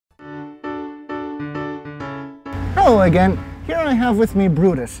Hello again. Here I have with me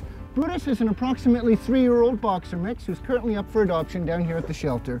Brutus. Brutus is an approximately 3-year-old boxer mix who's currently up for adoption down here at the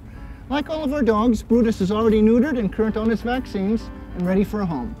shelter. Like all of our dogs, Brutus is already neutered and current on his vaccines and ready for a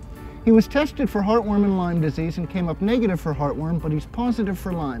home. He was tested for heartworm and Lyme disease and came up negative for heartworm, but he's positive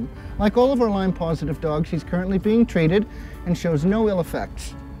for Lyme. Like all of our Lyme-positive dogs, he's currently being treated and shows no ill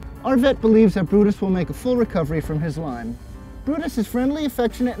effects. Our vet believes that Brutus will make a full recovery from his Lyme. Brutus is friendly,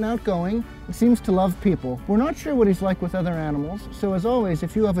 affectionate, and outgoing, and seems to love people. We're not sure what he's like with other animals, so as always,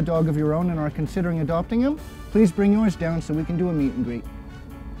 if you have a dog of your own and are considering adopting him, please bring yours down so we can do a meet and greet.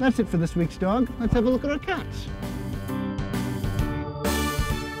 That's it for this week's dog. Let's have a look at our cats.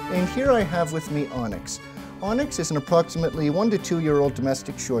 And here I have with me Onyx. Onyx is an approximately 1 to 2-year-old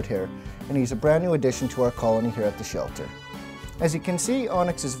domestic shorthair, and he's a brand new addition to our colony here at the shelter. As you can see,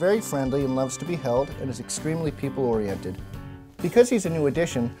 Onyx is very friendly and loves to be held and is extremely people-oriented. Because he's a new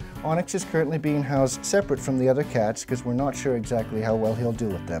addition, Onyx is currently being housed separate from the other cats because we're not sure exactly how well he'll do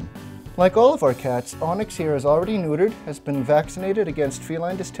with them. Like all of our cats, Onyx here is already neutered, has been vaccinated against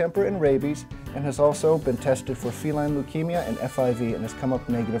feline distemper and rabies, and has also been tested for feline leukemia and FIV and has come up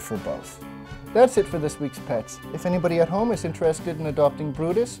negative for both. That's it for this week's pets. If anybody at home is interested in adopting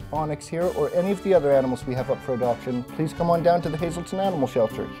Brutus, Onyx here, or any of the other animals we have up for adoption, please come on down to the Hazelton Animal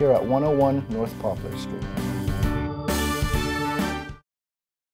Shelter here at 101 North Poplar Street.